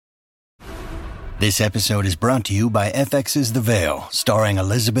This episode is brought to you by FX's The Veil, starring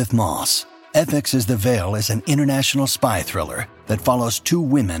Elizabeth Moss. FX's The Veil is an international spy thriller that follows two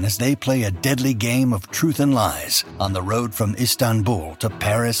women as they play a deadly game of truth and lies on the road from Istanbul to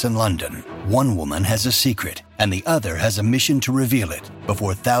Paris and London. One woman has a secret, and the other has a mission to reveal it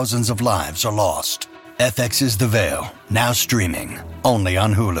before thousands of lives are lost. FX's The Veil, now streaming, only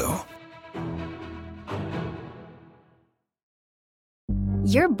on Hulu.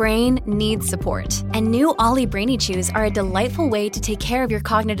 Your brain needs support, and new Ollie Brainy Chews are a delightful way to take care of your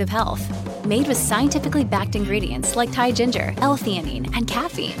cognitive health. Made with scientifically backed ingredients like Thai ginger, L-theanine, and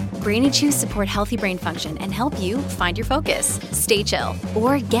caffeine, Brainy Chews support healthy brain function and help you find your focus, stay chill,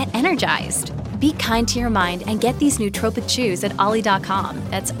 or get energized. Be kind to your mind and get these nootropic chews at ollie.com.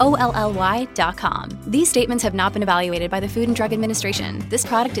 That's OLLY.com. These statements have not been evaluated by the Food and Drug Administration. This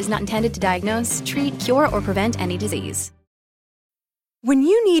product is not intended to diagnose, treat, cure, or prevent any disease. When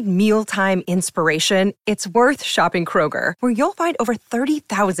you need mealtime inspiration, it's worth shopping Kroger, where you'll find over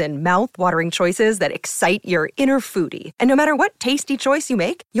 30,000 mouth-watering choices that excite your inner foodie. And no matter what tasty choice you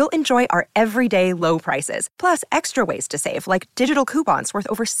make, you'll enjoy our everyday low prices, plus extra ways to save, like digital coupons worth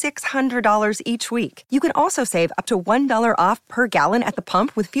over $600 each week. You can also save up to $1 off per gallon at the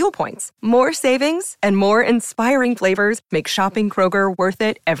pump with fuel points. More savings and more inspiring flavors make shopping Kroger worth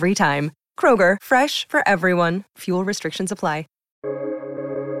it every time. Kroger, fresh for everyone. Fuel restrictions apply.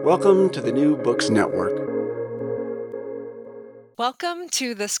 Welcome to the New Books Network. Welcome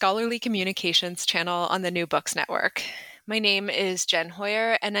to the Scholarly Communications channel on the New Books Network. My name is Jen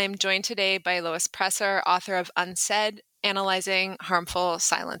Hoyer, and I'm joined today by Lois Presser, author of Unsaid: Analyzing Harmful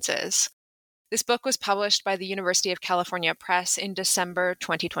Silences. This book was published by the University of California Press in December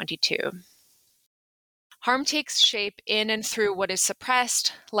 2022. Harm takes shape in and through what is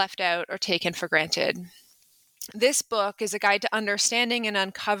suppressed, left out, or taken for granted. This book is a guide to understanding and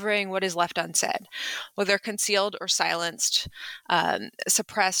uncovering what is left unsaid, whether concealed or silenced,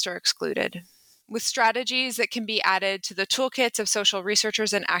 suppressed or excluded. With strategies that can be added to the toolkits of social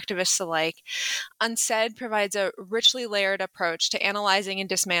researchers and activists alike, Unsaid provides a richly layered approach to analyzing and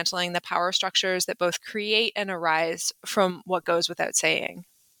dismantling the power structures that both create and arise from what goes without saying.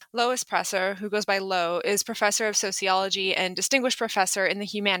 Lois Presser, who goes by Lo, is professor of sociology and distinguished professor in the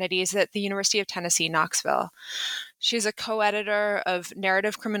humanities at the University of Tennessee, Knoxville. She is a co-editor of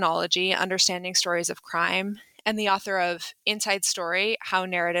Narrative Criminology: Understanding Stories of Crime, and the author of Inside Story: How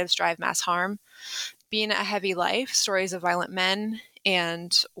Narratives Drive Mass Harm, Being a Heavy Life: Stories of Violent Men,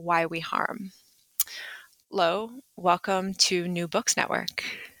 and Why We Harm. Lo, welcome to New Books Network.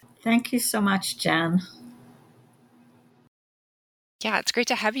 Thank you so much, Jen. Yeah, it's great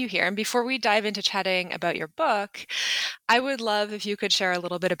to have you here. And before we dive into chatting about your book, I would love if you could share a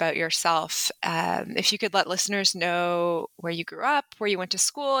little bit about yourself. If you could let listeners know where you grew up, where you went to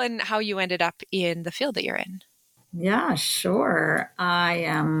school, and how you ended up in the field that you're in. Yeah, sure. I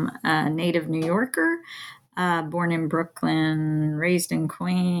am a native New Yorker, born in Brooklyn, raised in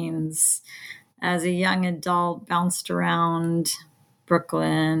Queens. As a young adult, bounced around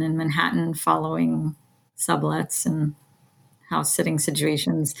Brooklyn and Manhattan following sublets and house sitting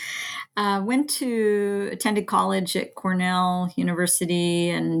situations. Attended college at Cornell University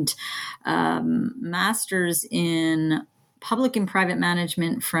and master's in public and private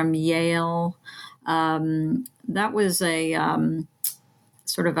management from Yale. That was a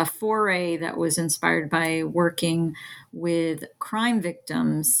sort of a foray that was inspired by working with crime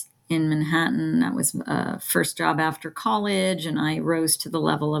victims in Manhattan. That was a first job after college, and I rose to the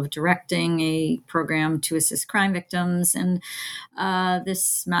level of directing a program to assist crime victims. And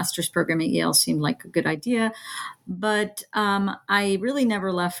this master's program at Yale seemed like a good idea, but I really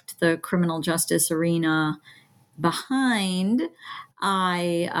never left the criminal justice arena behind.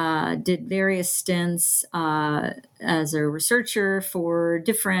 I did various stints as a researcher for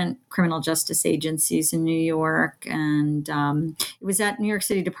different criminal justice agencies in New York. And it was at New York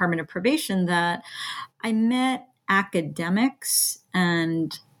City Department of Probation that I met academics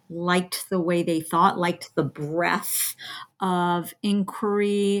and liked the way they thought, liked the breadth of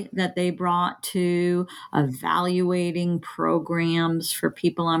inquiry that they brought to evaluating programs for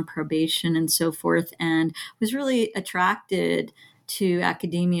people on probation and so forth, and was really attracted to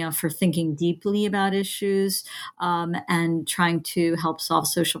academia for thinking deeply about issues and trying to help solve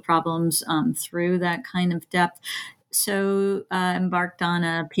social problems through that kind of depth. So embarked on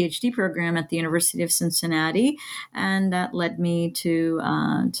a PhD program at the University of Cincinnati, and that led me to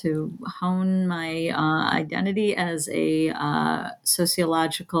hone my identity as a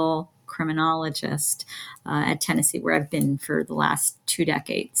sociological criminologist at Tennessee, where I've been for the last 2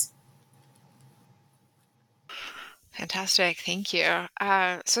 decades. Fantastic. Thank you.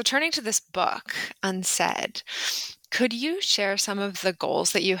 So turning to this book, Unsaid, could you share some of the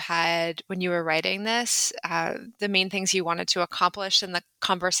goals that you had when you were writing this, the main things you wanted to accomplish and the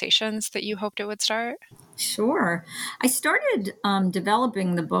conversations that you hoped it would start? Sure. I started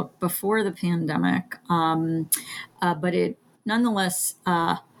developing the book before the pandemic, but it nonetheless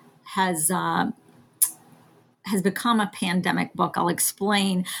has has become a pandemic book. I'll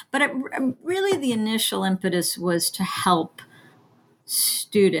explain. But really, the initial impetus was to help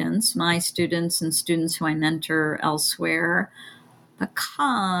students, my students, and students who I mentor elsewhere,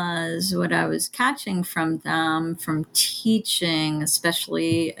 because what I was catching from them from teaching,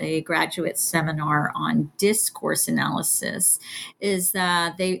 especially a graduate seminar on discourse analysis, is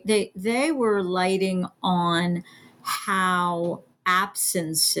that they were lighting on how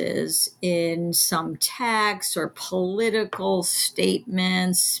absences in some texts or political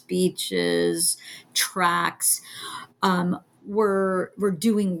statements, speeches, tracts, we're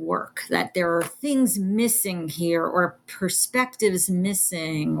doing work, that there are things missing here or perspectives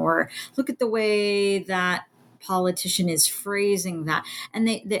missing, or look at the way that politician is phrasing that. And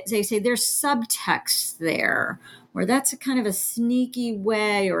they say there's subtext there, or that's a kind of a sneaky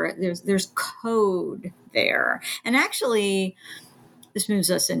way, or there's code there. And actually, this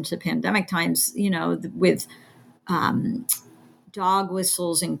moves us into pandemic times, with dog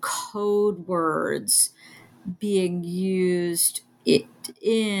whistles and code words being used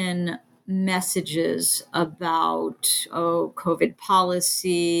in messages about COVID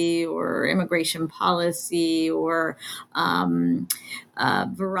policy or immigration policy or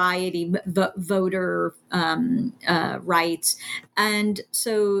voter rights. And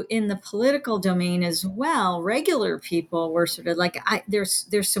so in the political domain as well, regular people were sort of like, there's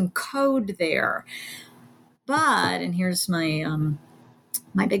some code there. But, and here's my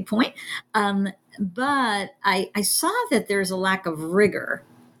big point, but I saw that there's a lack of rigor.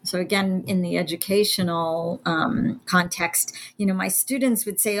 So again, in the educational context, my students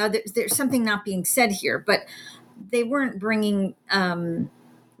would say, "Oh, there's something not being said here," but they weren't bringing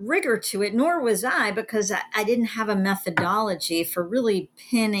rigor to it, nor was I, because I didn't have a methodology for really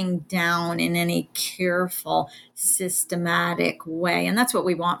pinning down in any careful, systematic way. And that's what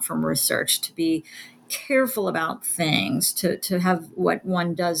we want from research, to be careful about things, to have what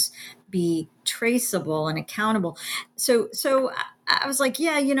one does be traceable and accountable. So I was like,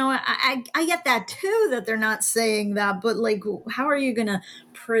 yeah, I get that too, that they're not saying that, but like, how are you going to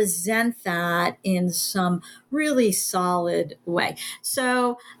present that in some really solid way?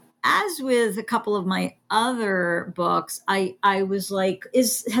 So as with a couple of my other books, I was like,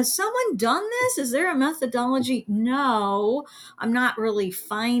 has someone done this? Is there a methodology? No, I'm not really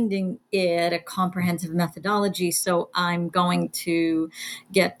finding a comprehensive methodology. So I'm going to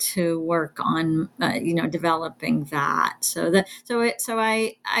get to work on, developing that. So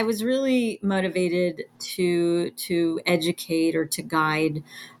I was really motivated to educate or to guide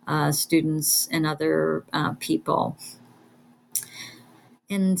students and other people.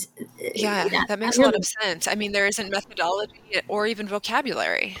 And yeah, that makes a lot of sense. I mean, there isn't methodology or even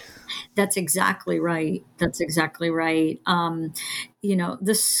vocabulary. That's exactly right. The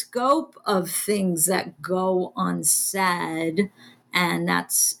scope of things that go unsaid, and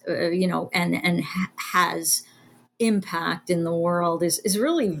that's, and has impact in the world is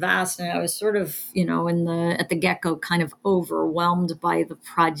really vast. And I was sort of, at the get-go kind of overwhelmed by the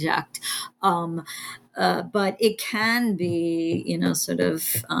project. But it can be, sort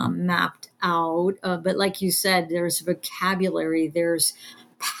of mapped out. But like you said, there's vocabulary, there's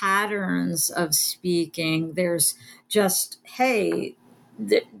patterns of speaking, there's just, hey,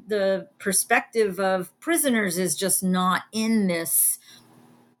 the perspective of prisoners is just not in this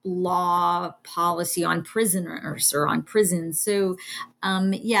law policy on prisoners or on prisons. So,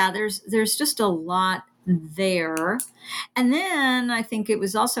 there's just a lot there. And then I think it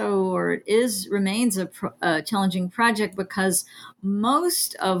was also, or it remains a challenging project, because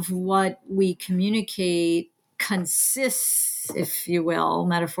most of what we communicate consists, if you will,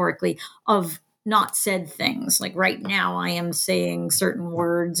 metaphorically, of not said things. Like right now I am saying certain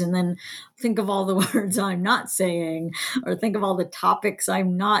words, and then think of all the words I'm not saying, or think of all the topics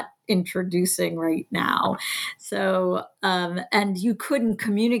I'm not introducing right now. So, and you couldn't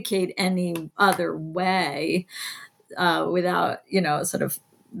communicate any other way without, sort of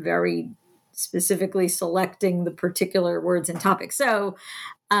very specifically selecting the particular words and topics. So,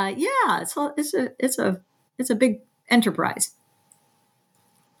 it's a big enterprise.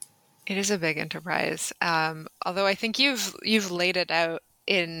 It is a big enterprise. Although I think you've laid it out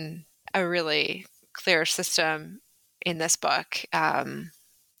in a really clear system in this book.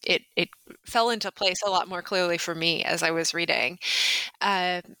 it fell into place a lot more clearly for me as I was reading.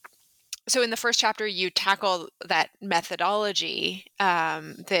 So in the first chapter, you tackle that methodology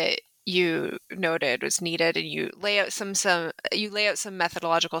that you noted was needed, and you lay out some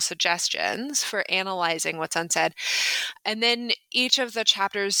methodological suggestions for analyzing what's unsaid. And then each of the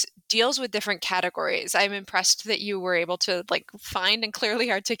chapters deals with different categories. I'm impressed that you were able to find and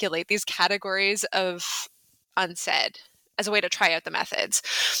clearly articulate these categories of unsaid as a way to try out the methods.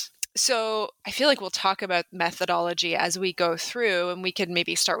 So I feel like we'll talk about methodology as we go through, and we could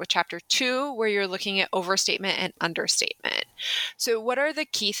maybe start with chapter 2, where you're looking at overstatement and understatement. So what are the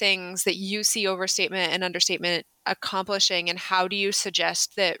key things that you see overstatement and understatement accomplishing, and how do you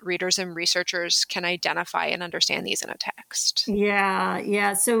suggest that readers and researchers can identify and understand these in a text?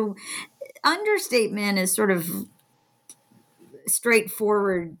 Yeah. So understatement is sort of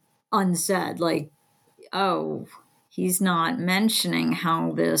straightforward unsaid, like, oh, he's not mentioning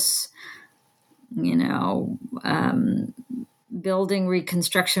how this, building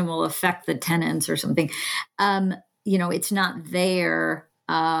reconstruction will affect the tenants or something. It's not there,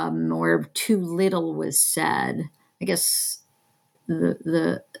 or too little was said. I guess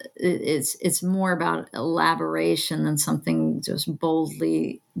it's more about elaboration than something just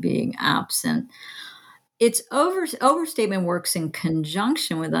boldly being absent. It's overstatement works in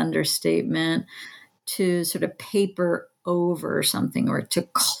conjunction with understatement to sort of paper over something, or to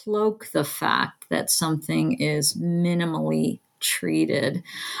cloak the fact that something is minimally treated.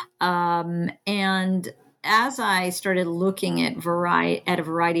 And as I started looking at a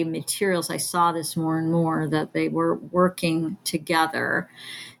variety of materials, I saw this more and more, that they were working together.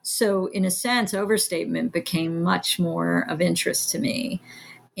 So in a sense, overstatement became much more of interest to me.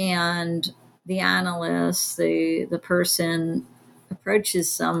 And the analyst, the person, approaches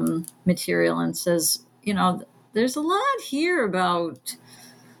some material and says, there's a lot here about,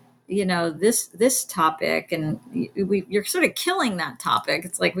 this topic, and you're sort of killing that topic.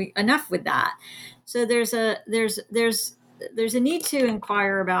 It's like, enough with that. So there's a need to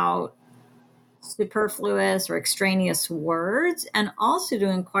inquire about superfluous or extraneous words, and also to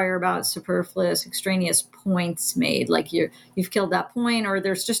inquire about superfluous, extraneous points made, like you've killed that point, or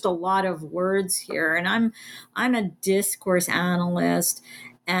there's just a lot of words here. And I'm a discourse analyst,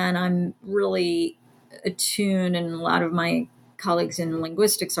 and I'm really attuned, and a lot of my colleagues in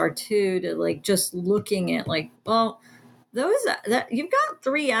linguistics are too, to just looking at that you've got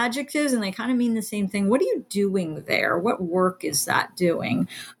 3 adjectives and they kind of mean the same thing. What are you doing there? What work is that doing?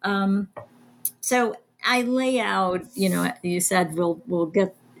 So I lay out, you said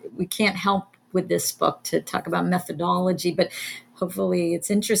we can't help with this book to talk about methodology, but hopefully it's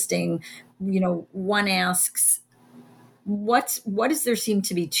interesting. One asks, what does there seem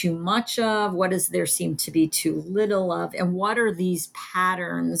to be too much of? What does there seem to be too little of? And what are these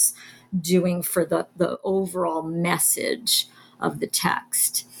patterns doing for the overall message of the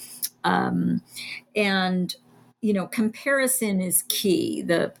text? And comparison is key.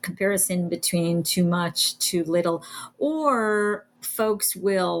 The comparison between too much, too little, or folks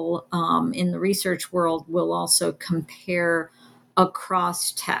will, in the research world, will also compare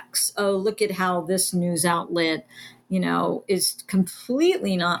across texts. Oh, look at how this news outlet, is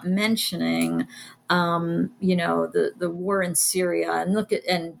completely not mentioning, the war in Syria,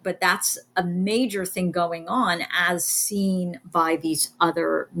 but that's a major thing going on as seen by these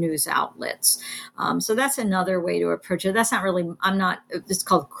other news outlets. So that's another way to approach it. That's not really, it's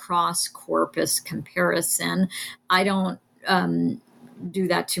called cross corpus comparison. I don't, do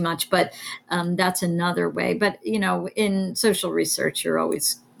that too much, but that's another way. But, in social research, you're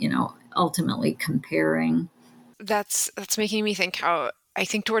always, ultimately comparing. That's making me think how, I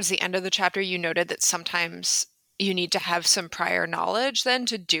think towards the end of the chapter, you noted that sometimes you need to have some prior knowledge then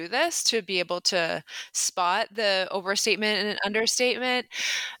to do this, to be able to spot the overstatement and understatement.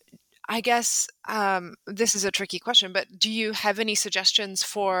 I guess this is a tricky question, but do you have any suggestions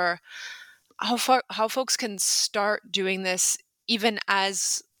for how folks can start doing this, even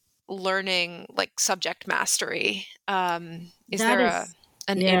as learning subject mastery? Is there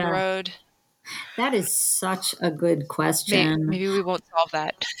an inroad? That is such a good question. Maybe we won't solve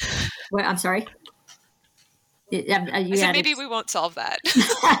that. What? I'm sorry? I said maybe we won't solve that.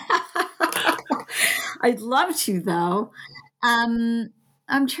 I'd love to, though.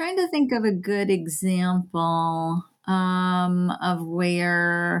 I'm trying to think of a good example of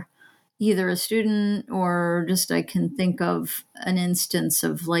where either a student or just I can think of an instance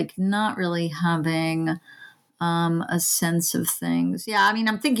of not really having a sense of things. Yeah, I mean,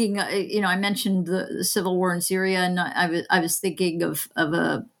 I'm thinking, I mentioned the civil war in Syria, and I was thinking of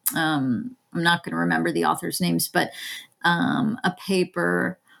a, I'm not going to remember the author's names, but a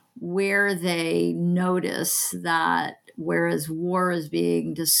paper where they notice that whereas war is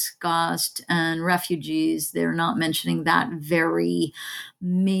being discussed and refugees, they're not mentioning that very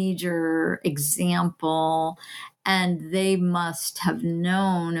major example. And they must have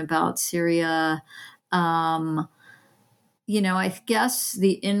known about Syria. I guess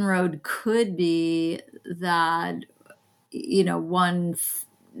the inroad could be that, one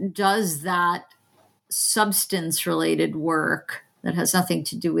does that substance related work that has nothing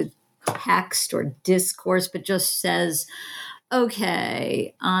to do with text or discourse, but just says,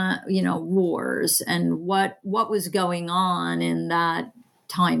 okay, wars and what was going on in that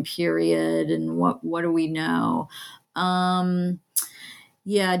time period and what do we know?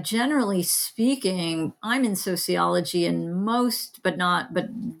 Generally speaking, I'm in sociology, and but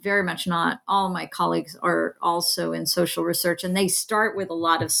very much not all my colleagues are also in social research, and they start with a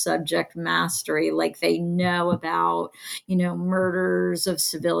lot of subject mastery, like they know about, murders of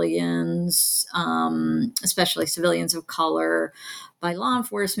civilians, especially civilians of color, by law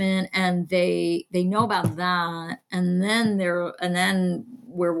enforcement, and they know about that, and then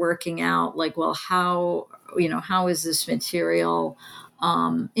we're working out like, well, how is this material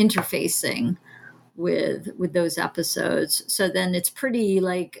interfacing with those episodes. So then it's pretty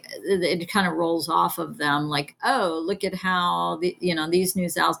like it kind of rolls off of them like, oh, look at how these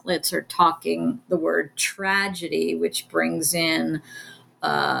news outlets are talking the word tragedy, which brings in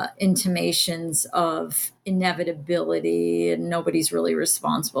intimations of inevitability and nobody's really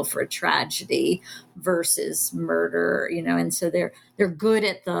responsible for a tragedy versus murder, and so they're good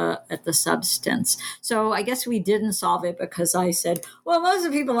at the substance. So I guess we didn't solve it because I said, well, most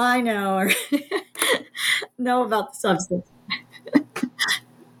of the people I know know about the substance.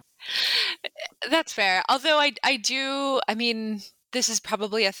 That's fair. Although this is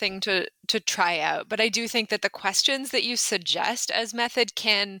probably a thing to try out, but I do think that the questions that you suggest as method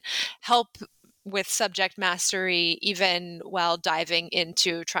can help with subject mastery, even while diving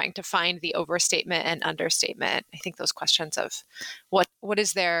into trying to find the overstatement and understatement. I think those questions of what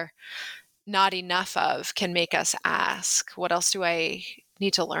is there not enough of can make us ask, what else do I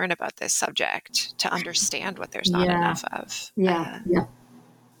need to learn about this subject to understand what there's not enough of? Yeah.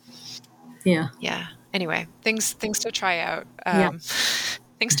 Anyway, things to try out,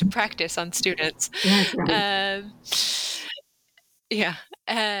 things to practice on students.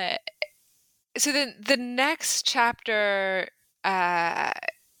 So then the next chapter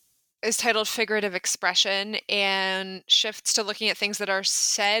is titled Figurative Expression and shifts to looking at things that are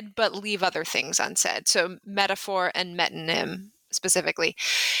said but leave other things unsaid. So metaphor and metonym specifically.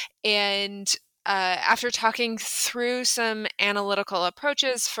 And after talking through some analytical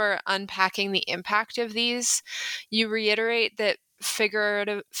approaches for unpacking the impact of these, you reiterate that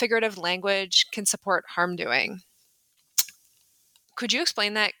figurative language can support harm doing. Could you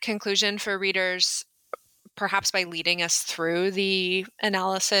explain that conclusion for readers, perhaps by leading us through the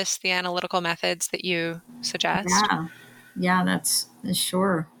analysis, the analytical methods that you suggest? Yeah, that's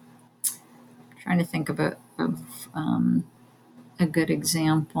sure. I'm trying to think of a good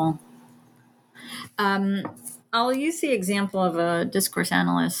example. I'll use the example of a discourse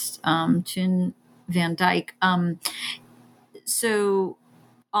analyst, Chin Van Dyke. So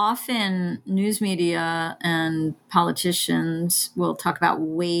often news media and politicians will talk about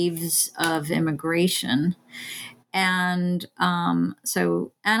waves of immigration. And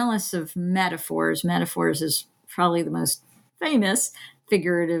so analysts of metaphors is probably the most famous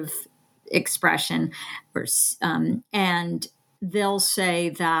figurative expression, and they'll say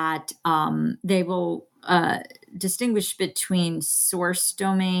that they will distinguish between source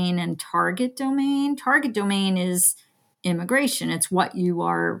domain and target domain. Target domain is immigration. It's what you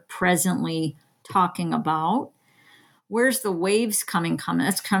are presently talking about. Where's the waves coming?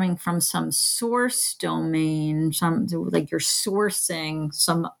 That's coming from some source domain, like you're sourcing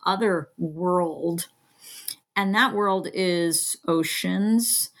some other world. And that world is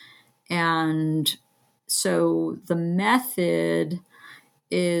oceans. And so the method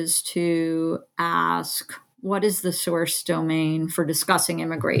is to ask, what is the source domain for discussing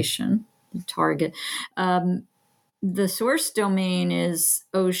immigration? The target. The source domain is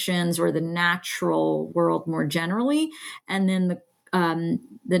oceans or the natural world more generally. And then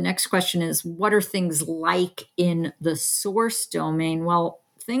the next question is, what are things like in the source domain? Well,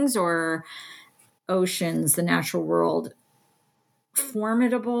 things are oceans, the natural world,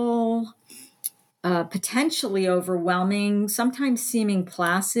 formidable, potentially overwhelming, sometimes seeming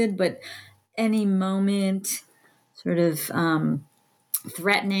placid, but any moment sort of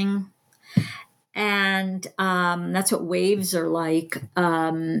threatening. And that's what waves are like.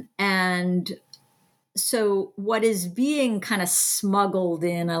 And So what is being kind of smuggled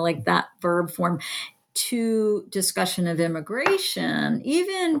in, I like that verb form, to discussion of immigration,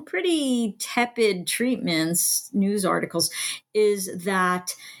 even pretty tepid treatments, news articles, is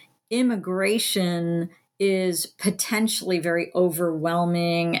that immigration is potentially very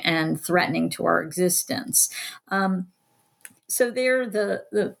overwhelming and threatening to our existence. So there,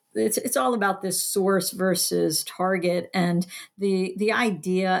 it's all about this source versus target, and the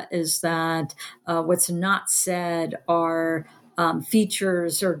idea is that what's not said are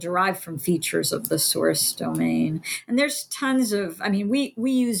features or derived from features of the source domain. And there's tons of, I mean,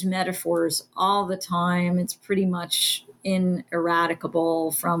 we use metaphors all the time. It's pretty much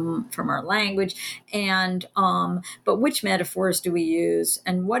ineradicable from our language. And but which metaphors do we use,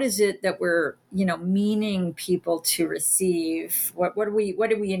 and what is it that we're meaning people to receive? What are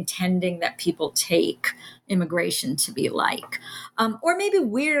we intending that people take immigration to be like? Or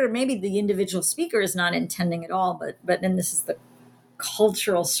maybe the individual speaker is not intending at all, but then this is the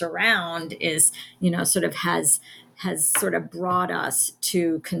cultural surround is sort of has sort of brought us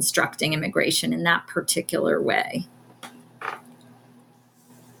to constructing immigration in that particular way.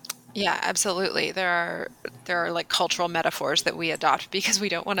 Yeah, absolutely. There are like cultural metaphors that we adopt because we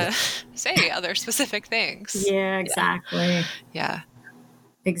don't want to say other specific things. Yeah, exactly. Yeah.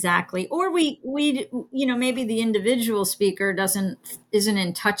 Exactly. Or we maybe the individual speaker isn't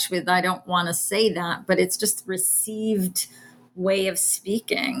in touch with, I don't want to say that, but it's just received way of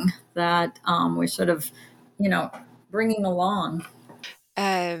speaking that we're sort of bringing along.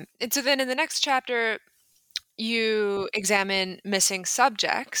 And so then in the next chapter, you examine missing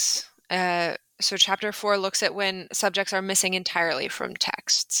subjects. So chapter 4 looks at when subjects are missing entirely from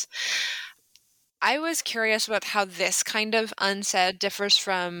texts. I was curious about how this kind of unsaid differs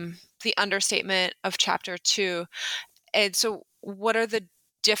from the understatement of chapter 2. And so what are the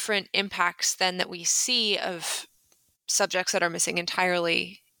different impacts then that we see of subjects that are missing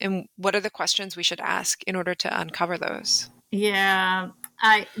entirely? And what are the questions we should ask in order to uncover those? Yeah,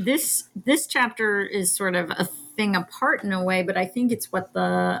 this chapter is sort of a thing apart in a way, but I think it's what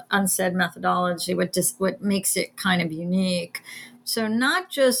the unsaid methodology, what makes it kind of unique. So not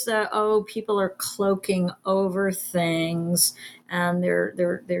just that, people are cloaking over things and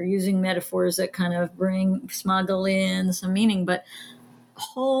they're using metaphors that kind of smuggle in some meaning, but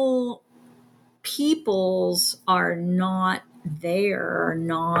whole peoples are not there,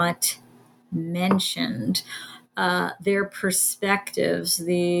 not mentioned. Their perspectives,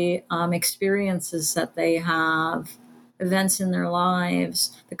 the experiences that they have, events in their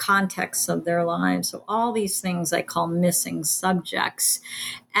lives, the context of their lives. So all these things I call missing subjects.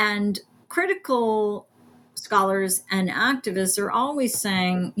 And critical scholars and activists are always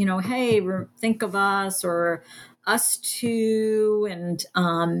saying, hey, think of us, or us too, and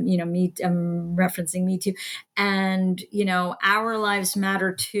I'm referencing Me Too, and our lives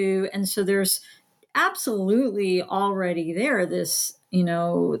matter too. And so there's absolutely already there this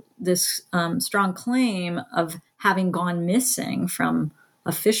strong claim of having gone missing from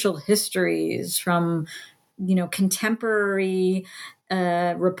official histories, from contemporary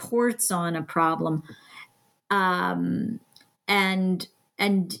reports on a problem, and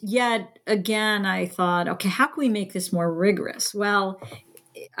yet again I thought, okay, how can we make this more rigorous? Well,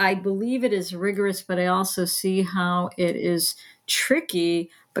 I believe it is rigorous, but I also see how it is tricky,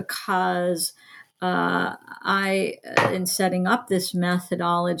 because I, in setting up this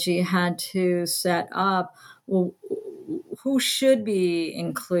methodology, had to set up, well, who should be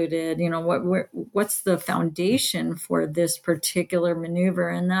included? What's the foundation for this particular maneuver?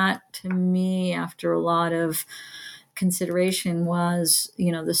 And that, to me, after a lot of consideration, was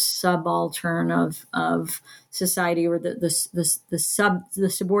the subaltern of society, or the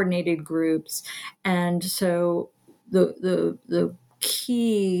subordinated groups. And so the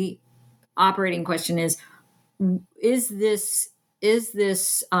key operating question is this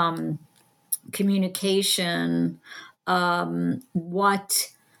communication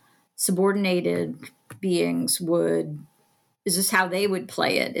what subordinated beings is this how they would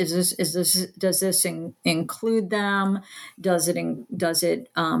play it? Does this include them? Does it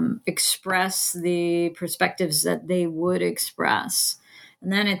express the perspectives that they would express?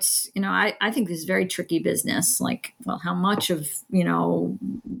 And then it's, I think this is very tricky business. Like, well, how much of,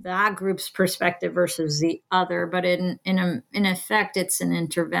 that group's perspective versus the other, but in effect, it's an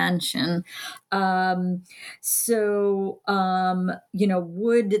intervention. Would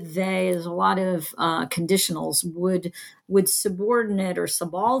they, there's a lot of conditionals, would subordinate or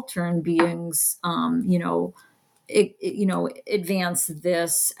subaltern beings, advance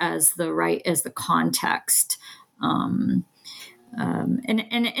this as the context, And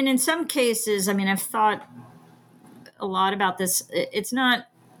in some cases, I mean, I've thought a lot about this. It's not,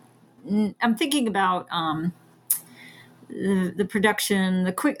 I'm thinking about the production,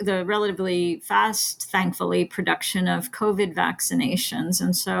 the relatively fast, thankfully, production of COVID vaccinations.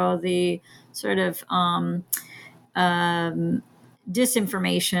 And so the sort of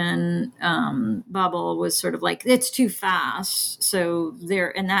disinformation bubble was sort of like, it's too fast. So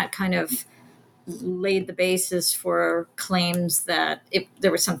and that kind of laid the basis for claims that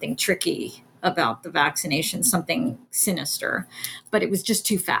there was something tricky about the vaccination, something sinister, but it was just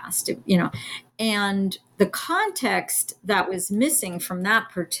too fast, And the context that was missing from that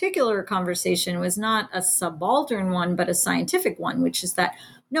particular conversation was not a subaltern one, but a scientific one, which is that,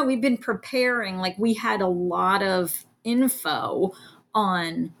 no, we've been preparing, like we had a lot of info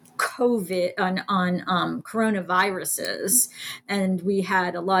on COVID, on coronaviruses, and we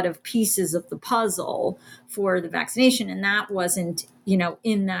had a lot of pieces of the puzzle for the vaccination, and that wasn't,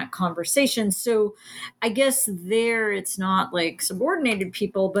 in that conversation. So I guess there it's not like subordinated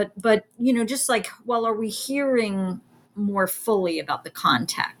people, but just like, well, are we hearing more fully about the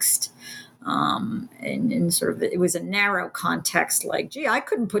context? And sort of, it was a narrow context, like, gee, I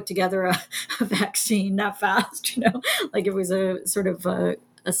couldn't put together a vaccine that fast, like it was a sort of a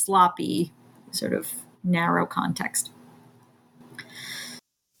sloppy, sort of narrow context.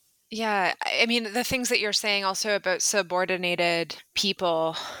 Yeah, I mean, the things that you're saying also about subordinated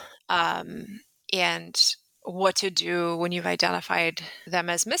people and what to do when you've identified them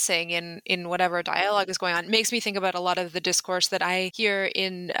as missing in whatever dialogue is going on makes me think about a lot of the discourse that I hear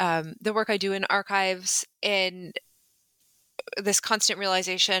in the work I do in archives, and this constant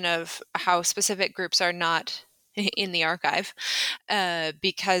realization of how specific groups are not in the archive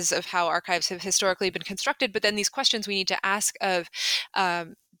because of how archives have historically been constructed. But then these questions we need to ask of,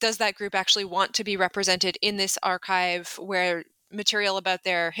 does that group actually want to be represented in this archive where material about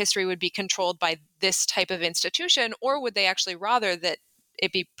their history would be controlled by this type of institution, or would they actually rather that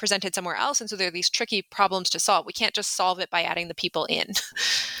it be presented somewhere else? And so there are these tricky problems to solve. We can't just solve it by adding the people in.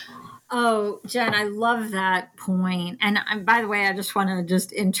 Oh, Jen, I love that point. And by the way, I just want to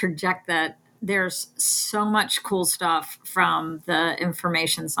just interject that there's so much cool stuff from the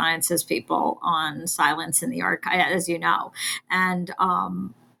information sciences people on silence in the archive, as you know. And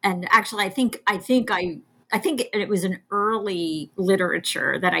actually, I think it was an early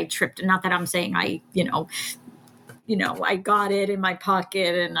literature that I tripped. Not that I'm saying I got it in my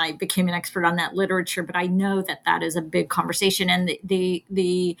pocket and I became an expert on that literature, but I know that is a big conversation. And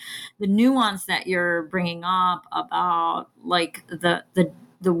the nuance that you're bringing up about like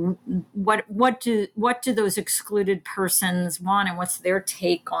what do those excluded persons want, and what's their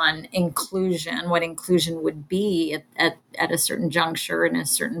take on inclusion, what inclusion would be at a certain juncture in a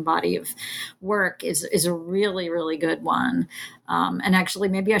certain body of work is a really, really good one. And actually,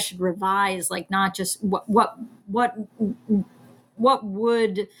 maybe I should revise, like, not just what would,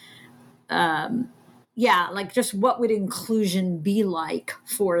 like, just what would inclusion be like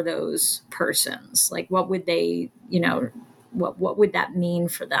for those persons? Like, what would they, what would that mean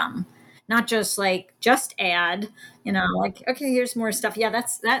for them? Not just like, just add, like, okay, here's more stuff. Yeah,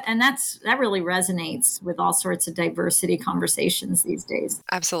 that really resonates with all sorts of diversity conversations these days.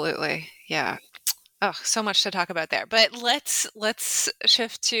 Absolutely. Yeah. Oh, so much to talk about there. But let's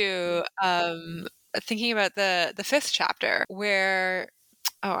shift to thinking about the fifth chapter, where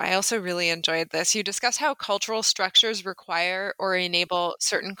I also really enjoyed this. You discuss how cultural structures require or enable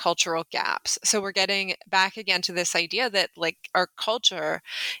certain cultural gaps. So we're getting back again to this idea that, like, our culture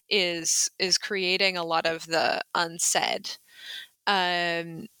is creating a lot of the unsaid.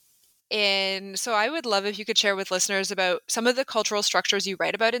 And so I would love if you could share with listeners about some of the cultural structures you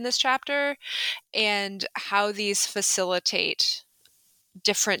write about in this chapter and how these facilitate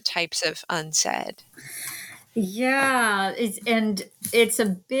different types of unsaid. Yeah, it's a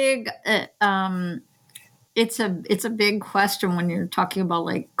big it's a big question when you're talking about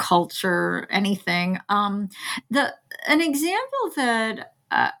like culture, anything. An example that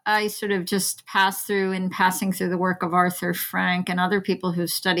I sort of just passed through in passing through the work of Arthur Frank and other people who've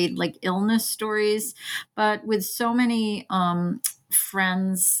studied like illness stories, but with so many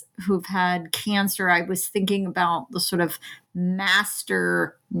friends who've had cancer, I was thinking about the sort of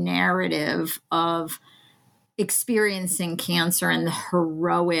master narrative of experiencing cancer and the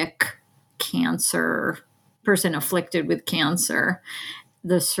heroic cancer person afflicted with cancer,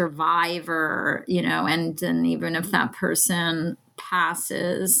 the survivor, and then even if that person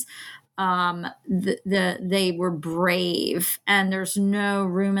passes, they were brave, and there's no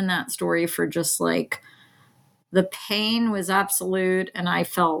room in that story for just like the pain was absolute, and I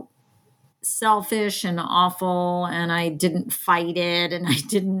felt selfish and awful, and I didn't fight it, and I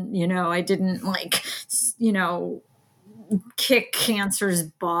didn't like, kick cancer's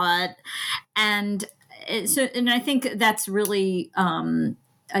butt. And and I think that's really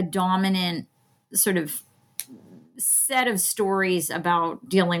a dominant sort of set of stories about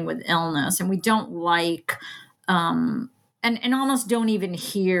dealing with illness, and we don't like and almost don't even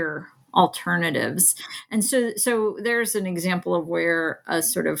hear alternatives. And so there's an example of where a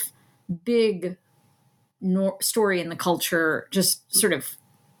sort of big story in the culture just sort of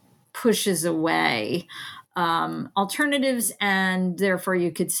pushes away alternatives, and therefore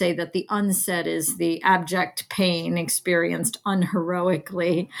you could say that the unsaid is the abject pain experienced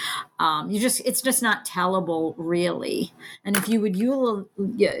unheroically. It's just not tellable, really. And if you would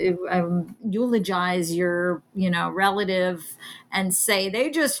eulogize your relative and say they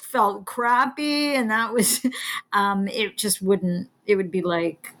just felt crappy, and that was it just wouldn't. It would be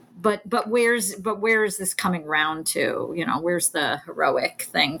like, but where is this coming round to? Where's the heroic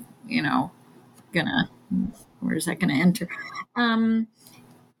thing? Where's that gonna enter?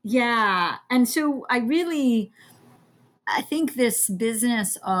 Yeah. And so I think this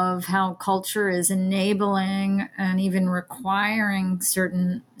business of how culture is enabling and even requiring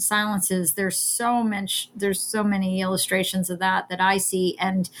certain silences, there's so many illustrations of that I see,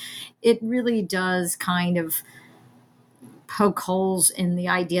 and it really does kind of poke holes in the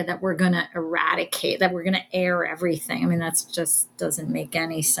idea that we're going to eradicate, that we're going to air everything. I mean, that's just doesn't make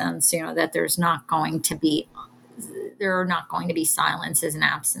any sense, that there are not going to be silences and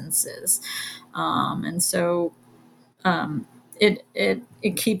absences. And so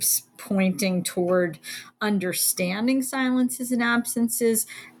it keeps pointing toward understanding silences and absences,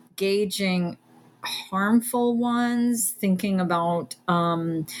 gauging harmful ones, thinking about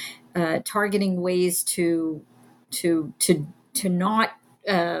targeting ways to not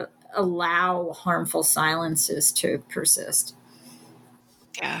allow harmful silences to persist.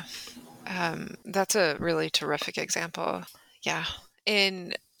 Yeah. That's a really terrific example. Yeah.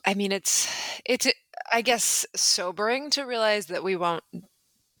 And I mean, it's, I guess, sobering to realize that we won't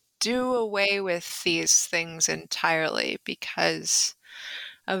do away with these things entirely because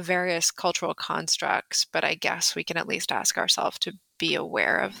of various cultural constructs, but I guess we can at least ask ourselves to be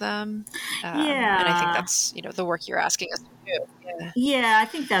aware of them. And I think that's, the work you're asking us to do. Yeah, I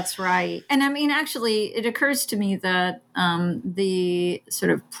think that's right. And I mean, actually, it occurs to me that the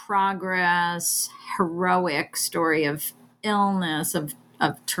sort of progress, heroic story of illness, of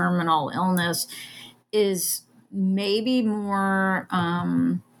terminal illness, is maybe more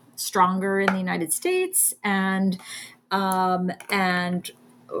stronger in the United States and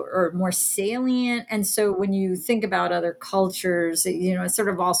or more salient. And so when you think about other cultures, it sort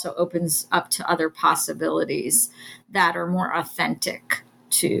of also opens up to other possibilities that are more authentic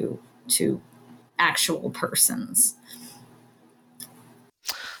to actual persons.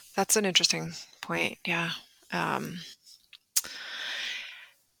 That's an interesting point. Yeah. Yeah.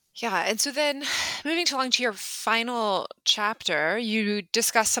 And so then moving along to your final chapter, you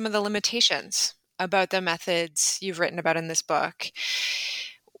discuss some of the limitations about the methods you've written about in this book.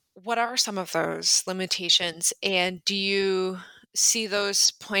 What are some of those limitations? And do you see those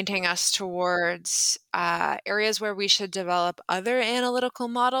pointing us towards areas where we should develop other analytical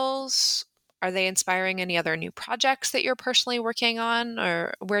models? Are they inspiring any other new projects that you're personally working on?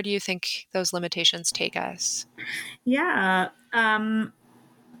 Or where do you think those limitations take us? Yeah.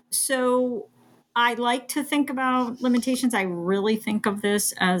 So I like to think about limitations. I really think of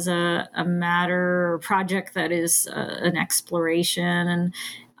this as a matter or project that is an exploration.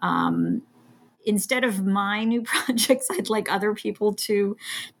 And instead of my new projects, I'd like other people to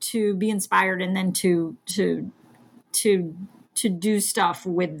be inspired and then to do stuff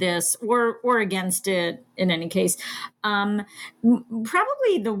with this or against it in any case. Probably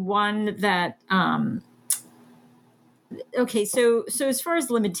the one that okay, so as far as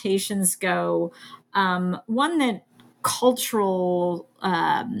limitations go, one that cultural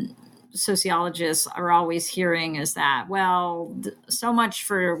sociologists are always hearing is that, well, so much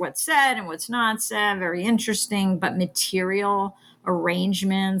for what's said and what's not said, very interesting, but material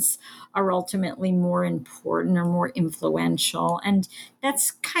arrangements are ultimately more important or more influential. And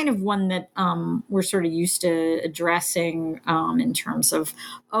that's kind of one that we're sort of used to addressing in terms of,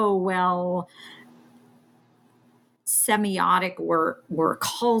 oh, well, semiotic or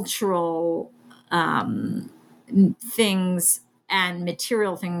cultural things and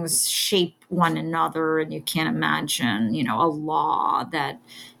material things shape one another, and you can't imagine, a law that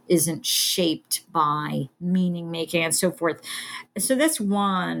isn't shaped by meaning making and so forth. So that's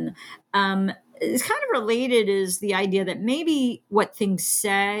one. is kind of related is the idea that maybe what things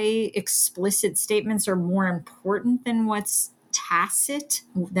say, explicit statements, are more important than what's tacit.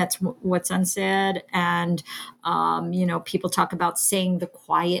 That's what's unsaid. And people talk about saying the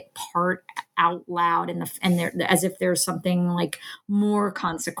quiet part out loud, and there, as if there's something like more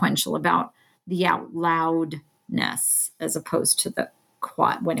consequential about the out loudness as opposed to the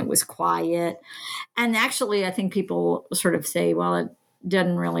quiet when it was quiet. And actually, I think people sort of say, well, it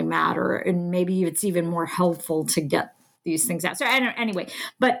doesn't really matter, and maybe it's even more helpful to get these things out. So anyway,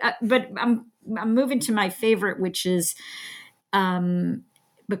 but I'm moving to my favorite, which is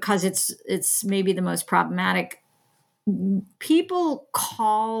because it's maybe the most problematic. People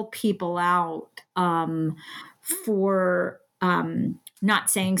call people out for not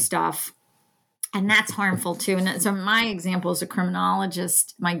saying stuff, and that's harmful too. And so my example as a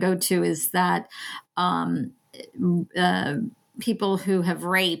criminologist, my go-to is that people who have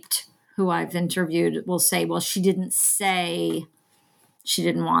raped, who I've interviewed, will say, well, she didn't say she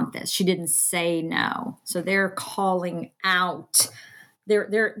didn't want this. She didn't say no. So they're calling out,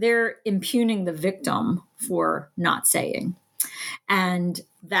 they're impugning the victim for not saying. And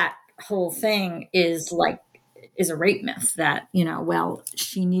that whole thing is a rape myth that, well,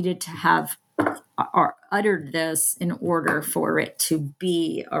 she needed to have or uttered this in order for it to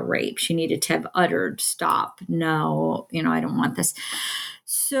be a rape. She needed to have uttered, stop, no, I don't want this.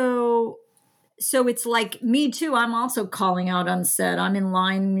 So it's like me too. I'm also calling out unsaid. I'm in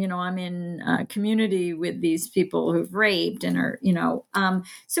line, I'm in community with these people who've raped and are,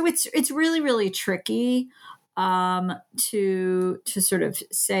 so it's really, really tricky to sort of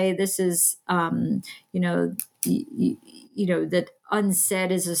say this is, that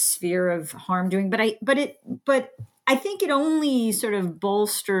unsaid is a sphere of harm doing, but I think it only sort of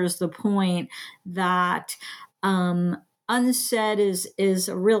bolsters the point that unsaid is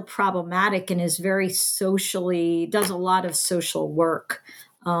a real problematic and is very does a lot of social work.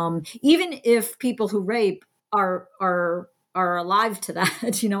 Even if people who rape are alive to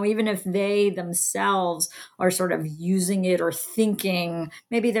that, even if they themselves are sort of using it or thinking,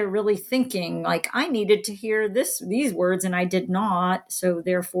 maybe they're really thinking like, I needed to hear these words and I did not, so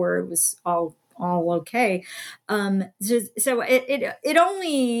therefore it was all okay. So it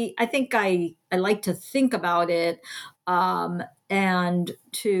only, I think I like to think about it, and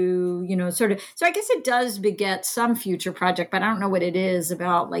to, sort of, so I guess it does beget some future project, but I don't know what it is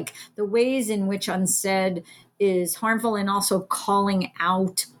about, like the ways in which unsaid is harmful, and also calling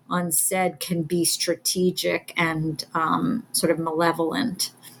out unsaid can be strategic and sort of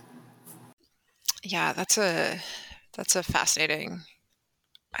malevolent. Yeah, that's a fascinating,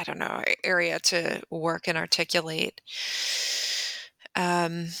 area to work and articulate.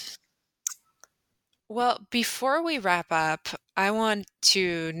 Well, before we wrap up, I want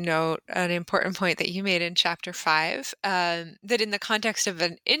to note an important point that you made in chapter 5, that in the context of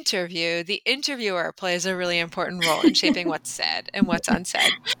an interview, the interviewer plays a really important role in shaping what's said and what's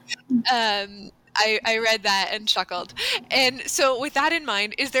unsaid. I read that and chuckled. And so with that in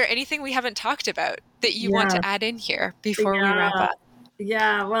mind, is there anything we haven't talked about that you want to add in here before we wrap up?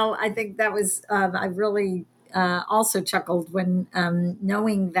 Yeah, well, I think that was, I really also chuckled when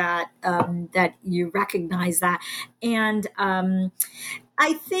knowing that that you recognize that. And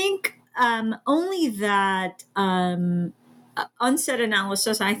I think only that unsaid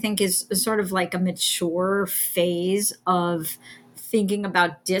analysis, I think, is sort of like a mature phase of thinking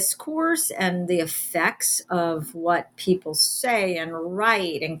about discourse and the effects of what people say and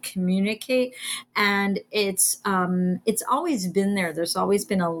write and communicate. And it's always been there. There's always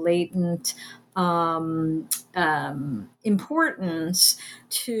been a latent importance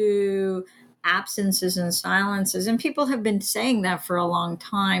to absences and silences, and people have been saying that for a long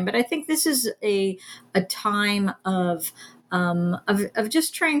time. But I think this is a time of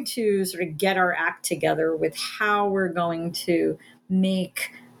just trying to sort of get our act together with how we're going to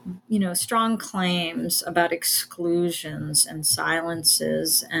make strong claims about exclusions and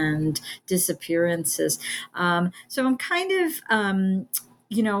silences and disappearances. So I'm kind of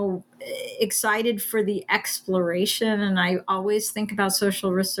excited for the exploration. And I always think about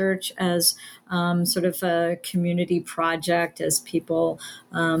social research as sort of a community project, as people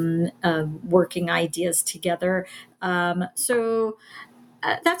working ideas together. So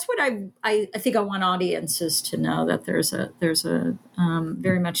that's what I think I want audiences to know, that there's a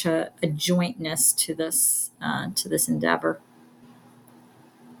very much a jointness to this endeavor.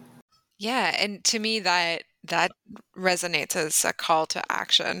 Yeah, and to me that resonates as a call to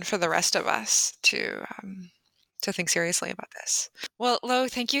action for the rest of us to think seriously about this. Well, Lo,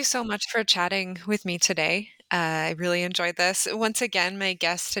 thank you so much for chatting with me today. I really enjoyed this. Once again, my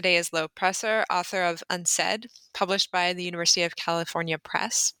guest today is Lo Presser, author of Unsaid, published by the University of California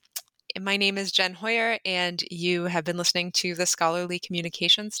Press. My name is Jen Hoyer, and you have been listening to the Scholarly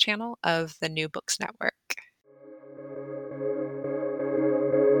Communications channel of the New Books Network.